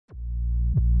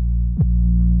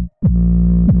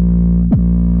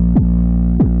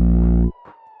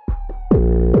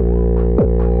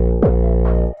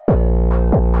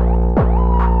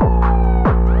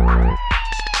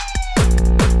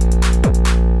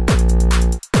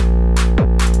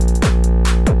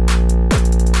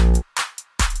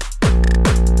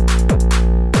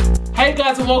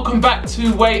welcome back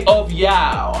to Way of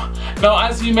YAW. Now,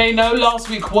 as you may know, last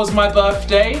week was my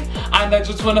birthday, and I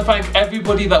just want to thank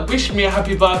everybody that wished me a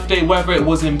happy birthday, whether it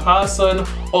was in person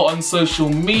or on social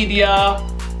media.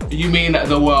 You mean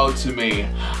the world to me.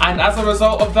 And as a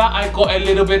result of that, I got a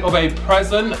little bit of a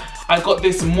present. I got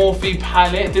this Morphe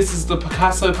palette. This is the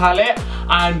Picasso palette,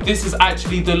 and this is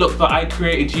actually the look that I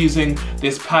created using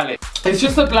this palette. It's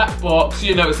just a black box,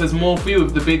 you know, it says Morphe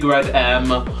with the big red M.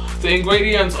 The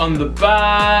ingredients on the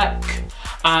back,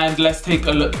 and let's take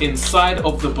a look inside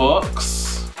of the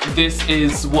box. This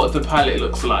is what the palette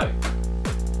looks like.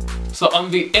 So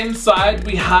on the inside,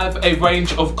 we have a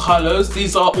range of colors.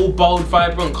 These are all bold,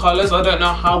 vibrant colors. I don't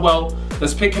know how well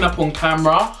that's picking up on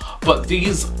camera, but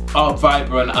these are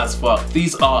vibrant as fuck.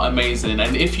 These are amazing.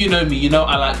 And if you know me, you know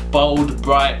I like bold,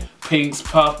 bright pinks,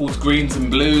 purples, greens, and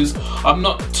blues. I'm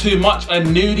not too much a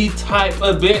nudie type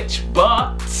of bitch,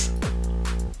 but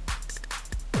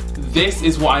this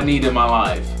is what I need in my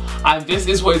life. And this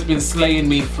is what has been slaying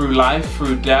me through life,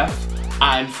 through death,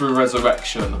 and through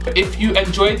resurrection. If you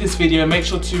enjoyed this video, make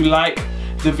sure to like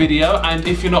the video, and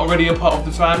if you're not already a part of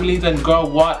the family, then girl,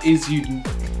 what is you,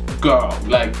 girl,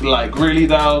 like really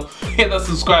though, hit that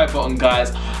subscribe button,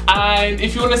 guys. And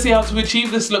if you want to see how to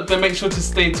achieve this look, then make sure to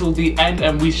stay till the end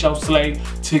and we shall slay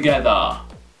together.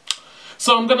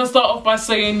 So I'm gonna start off by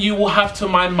saying you will have to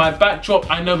mind my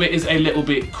backdrop. I know it is a little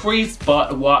bit creased,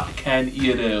 but what can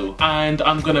you do? And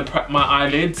I'm gonna prep my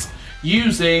eyelids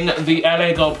using the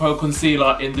LA Girl Pro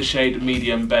Concealer in the shade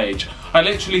Medium Beige. I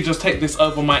literally just take this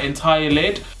over my entire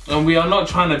lid, and we are not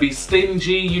trying to be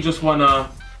stingy, you just wanna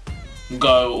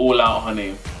go all out,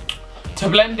 honey. To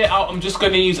blend it out, I'm just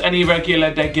gonna use any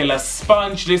regular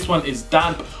sponge. This one is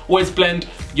damp. Always blend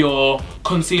your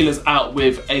concealers out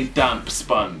with a damp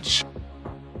sponge.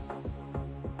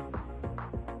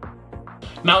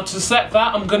 Now to set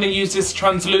that, I'm going to use this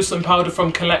translucent powder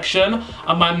from Collection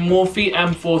and my Morphe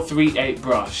M438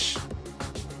 brush.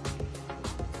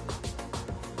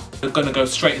 We're going to go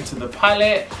straight into the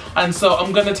palette, and so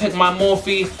I'm going to take my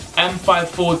Morphe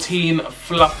M514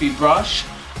 fluffy brush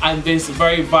and this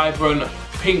very vibrant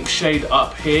pink shade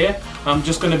up here. I'm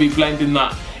just going to be blending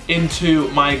that into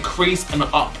my crease and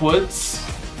upwards.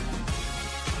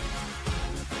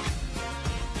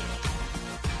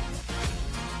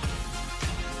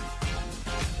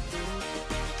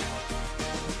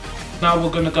 Now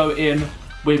we're going to go in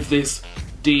with this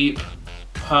deep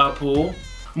purple.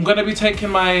 I'm going to be taking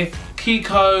my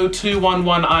Kiko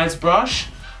 211 Eyes brush,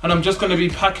 and I'm just going to be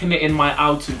packing it in my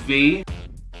outer V.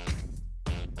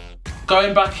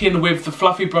 Going back in with the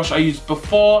fluffy brush I used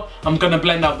before, I'm going to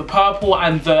blend out the purple,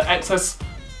 and the excess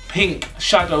pink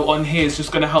shadow on here is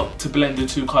just going to help to blend the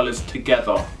two colours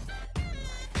together.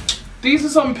 These are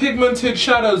some pigmented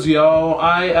shadows, yo.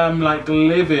 I am like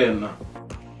living.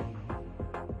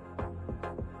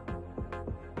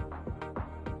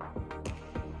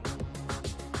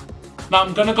 Now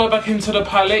I'm going to go back into the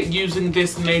palette using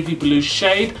this navy blue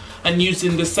shade and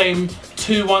using the same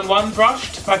 211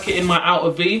 brush to pack it in my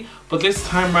outer V. But this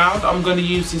time round, I'm going to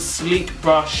use this sleek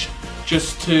brush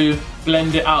just to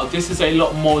blend it out. This is a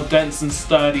lot more dense and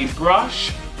sturdy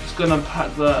brush. Just going to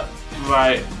pack that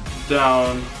right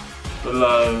down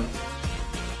below.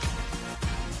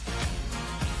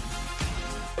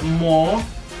 More.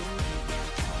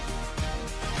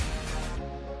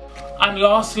 And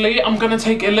lastly, I'm going to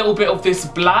take a little bit of this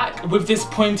black. With this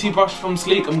pointy brush from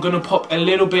Sleek, I'm going to pop a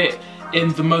little bit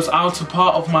in the most outer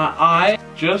part of my eye.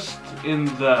 Just in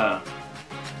there.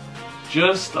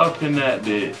 Just up in that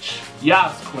bitch.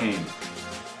 Yes, queen.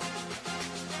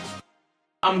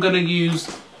 I'm going to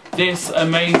use this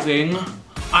amazing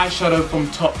eyeshadow from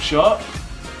Topshop.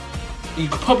 You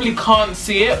probably can't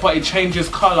see it, but it changes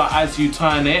colour as you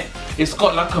turn it. It's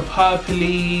got like a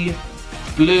purpley,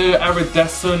 blue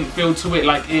iridescent feel to it.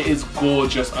 Like, it is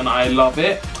gorgeous and I love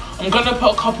it. I'm gonna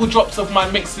put a couple drops of my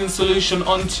mixing solution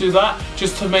onto that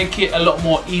just to make it a lot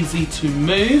more easy to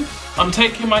move. I'm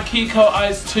taking my Kiko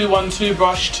Eyes 212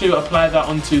 brush to apply that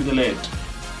onto the lid.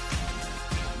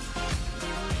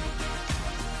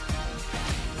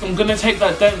 I'm gonna take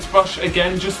that dense brush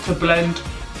again just to blend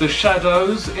the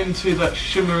shadows into that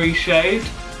shimmery shade.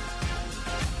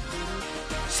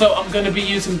 So I'm going to be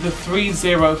using the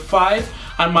 305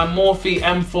 and my Morphe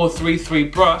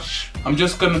M433 brush. I'm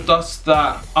just going to dust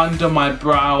that under my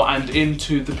brow and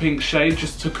into the pink shade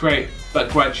just to create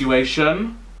that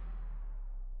graduation.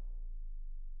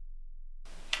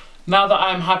 Now that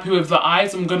I'm happy with the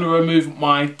eyes, I'm going to remove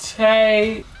my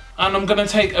tape. And I'm going to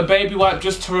take a baby wipe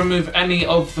just to remove any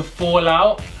of the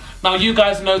fallout. Now you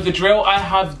guys know the drill. I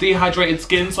have dehydrated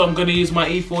skin, so I'm going to use my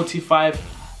E45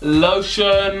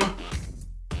 lotion.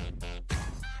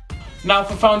 Now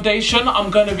for foundation, I'm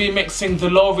going to be mixing the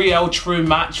L'Oreal True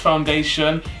Match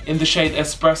foundation in the shade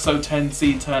Espresso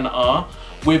 10C10R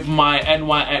with my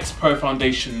NYX Pro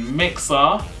Foundation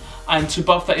mixer. And to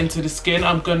buff that into the skin,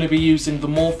 I'm going to be using the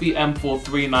Morphe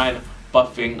M439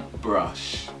 buffing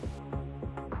brush.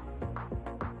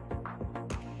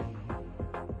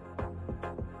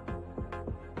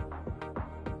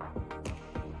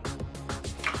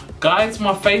 Guys,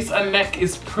 my face and neck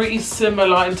is pretty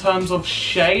similar in terms of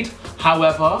shade,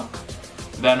 however,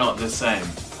 they're not the same.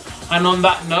 And on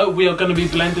that note, we are going to be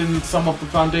blending some of the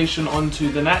foundation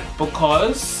onto the neck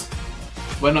because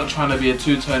we're not trying to be a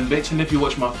two-tone bitch. And if you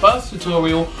watch my first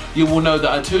tutorial, you will know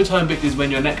that a two-tone bitch is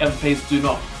when your neck and face do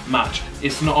not match.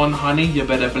 It's not on, honey, you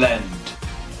better blend.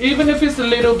 Even if it's a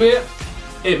little bit,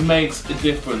 it makes a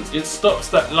difference. It stops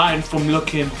that line from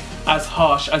looking as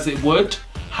harsh as it would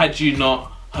had you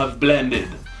not have blended.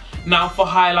 Now for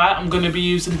highlight, I'm going to be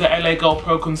using the LA Girl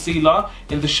Pro Concealer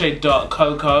in the shade Dark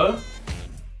Cocoa.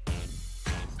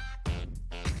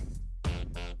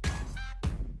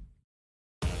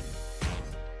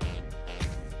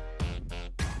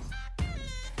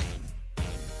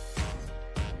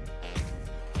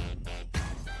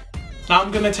 Now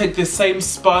I'm going to take this same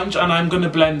sponge and I'm going to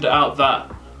blend out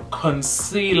that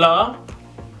concealer.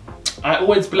 I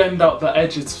always blend out the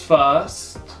edges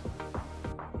first.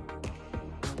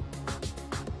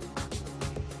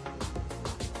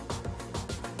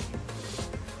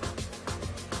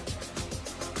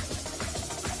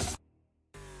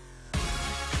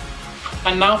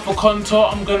 And now for contour,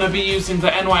 I'm going to be using the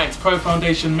NYX Pro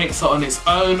Foundation mixer on its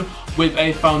own with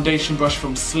a foundation brush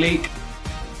from Sleek.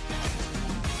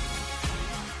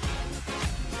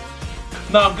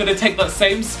 Now I'm going to take that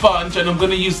same sponge and I'm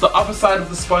going to use the other side of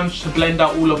the sponge to blend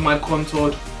out all of my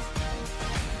contoured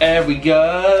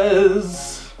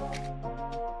areas.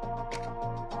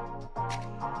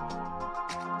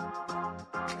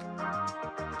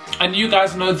 And you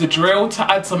guys know the drill.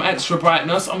 To add some extra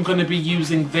brightness, I'm going to be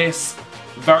using this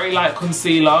very light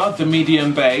concealer, the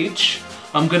medium beige.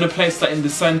 I'm going to place that in the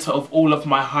center of all of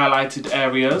my highlighted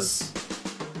areas.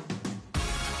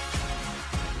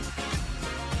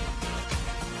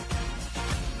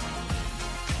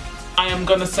 I am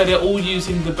going to set it all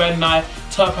using the Ben Nye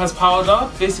Topaz powder.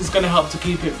 This is going to help to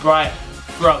keep it bright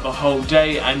throughout the whole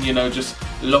day and, you know, just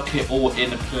lock it all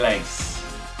in place.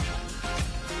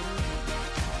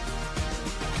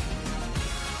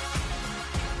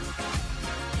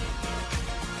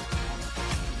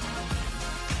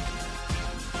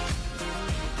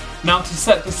 Now to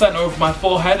set the center of my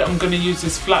forehead, I'm going to use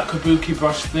this flat kabuki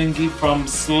brush thingy from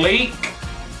Sleek.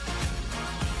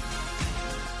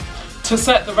 To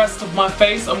set the rest of my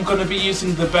face, I'm going to be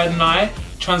using the Ben Nye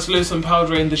translucent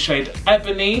powder in the shade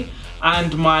Ebony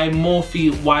and my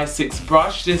Morphe Y6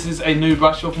 brush. This is a new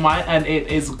brush of mine and it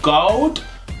is gold.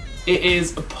 It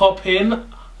is popping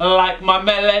like my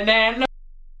melanin.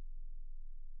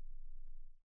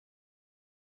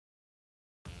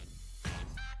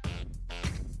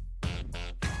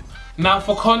 Now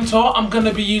for contour, I'm going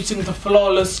to be using the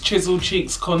Flawless Chisel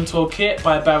Cheeks Contour Kit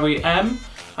by Barry M.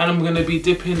 And I'm going to be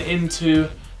dipping into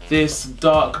this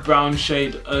dark brown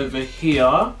shade over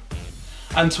here.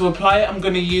 And to apply it, I'm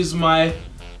going to use my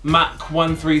MAC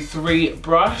 133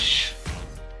 brush.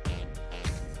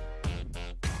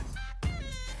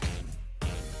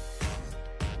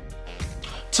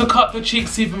 To cut the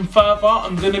cheeks even further,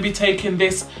 I'm going to be taking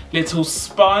this little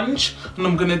sponge and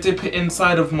I'm going to dip it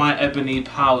inside of my ebony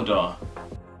powder.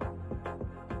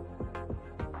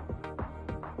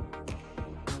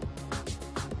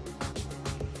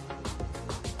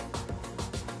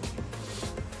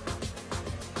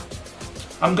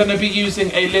 I'm going to be using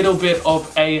a little bit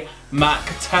of a MAC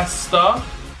tester.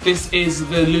 This is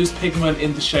the loose pigment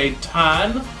in the shade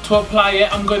Tan. To apply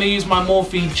it, I'm going to use my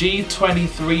Morphe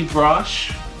G23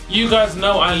 brush. You guys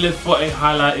know I live for a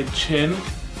highlighted chin.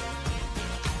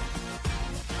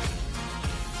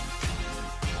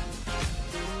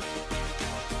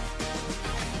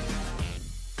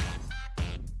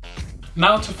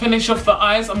 Now to finish off the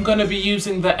eyes, I'm going to be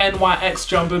using the NYX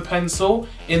Jumbo Pencil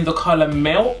in the colour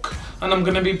Milk. And I'm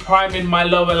going to be priming my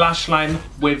lower lash line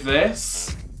with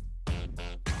this.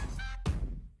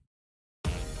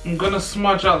 I'm going to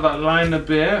smudge out that line a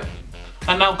bit.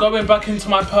 And now going back into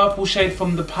my purple shade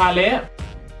from the palette.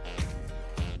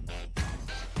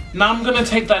 Now I'm going to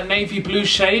take that navy blue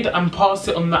shade and pass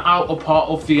it on the outer part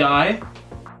of the eye.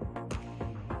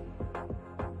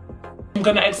 I'm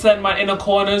going to extend my inner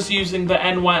corners using the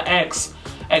NYX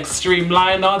Extreme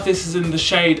Liner. This is in the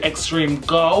shade Extreme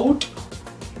Gold.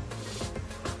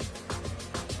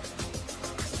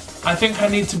 I think I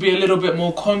need to be a little bit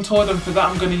more contoured, and for that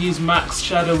I'm going to use MAC's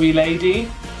Shadowy Lady.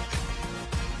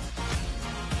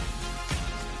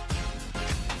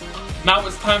 Now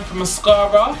it's time for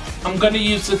mascara. I'm going to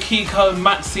use the Kiko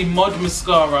Maxi Mod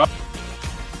Mascara.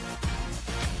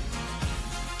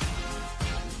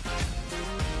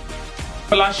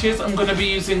 For lashes, I'm going to be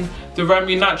using the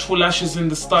Remy Natural Lashes in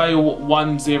the style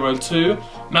 102.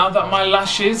 Now that my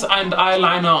lashes and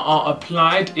eyeliner are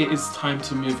applied, it is time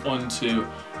to move on to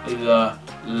the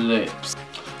lips.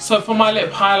 So for my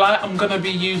lip highlight, I'm going to be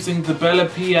using the Bella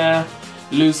Pierre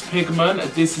Loose Pigment.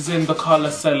 This is in the colour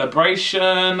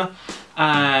Celebration,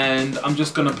 and I'm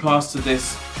just going to plaster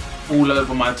this all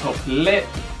over my top lip.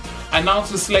 And now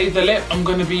to slay the lip, I'm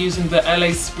going to be using the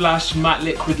LA Splash Matte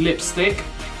Liquid Lipstick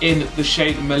in the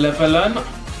shade Malevolent.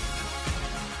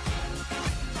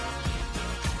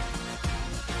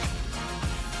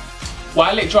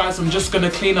 While it dries, I'm just going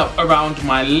to clean up around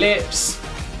my lips.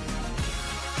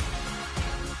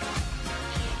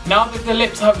 Now that the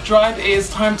lips have dried, it is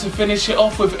time to finish it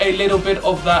off with a little bit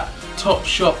of that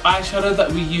Topshop eyeshadow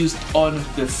that we used on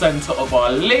the centre of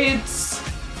our lids.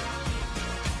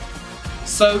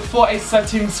 So for a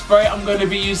setting spray, I'm going to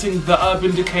be using the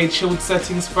Urban Decay Chilled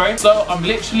Setting Spray. So I'm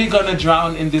literally going to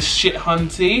drown in this shit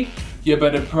hunty. You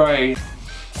better pray.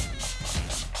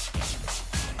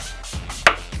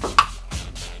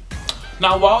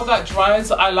 Now while that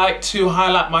dries, I like to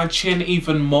highlight my chin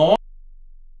even more.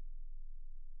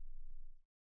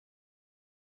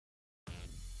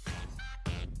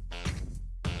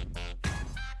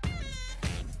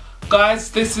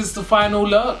 Guys, this is the final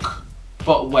look,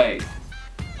 but wait,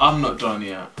 I'm not done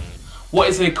yet. What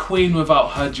is a queen without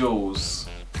her jewels?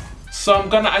 So I'm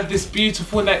gonna add this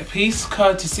beautiful neck piece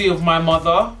courtesy of my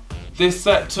mother, this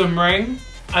septum ring,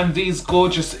 and these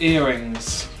gorgeous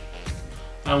earrings.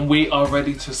 And we are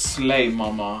ready to slay,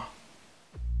 mama.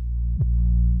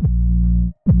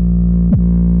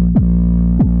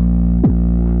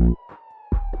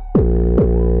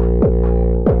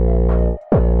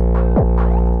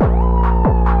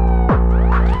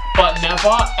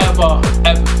 Never, ever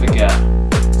forget,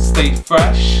 stay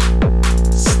fresh,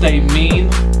 stay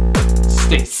mean,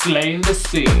 stay slaying the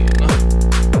scene.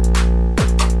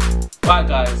 Bye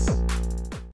guys.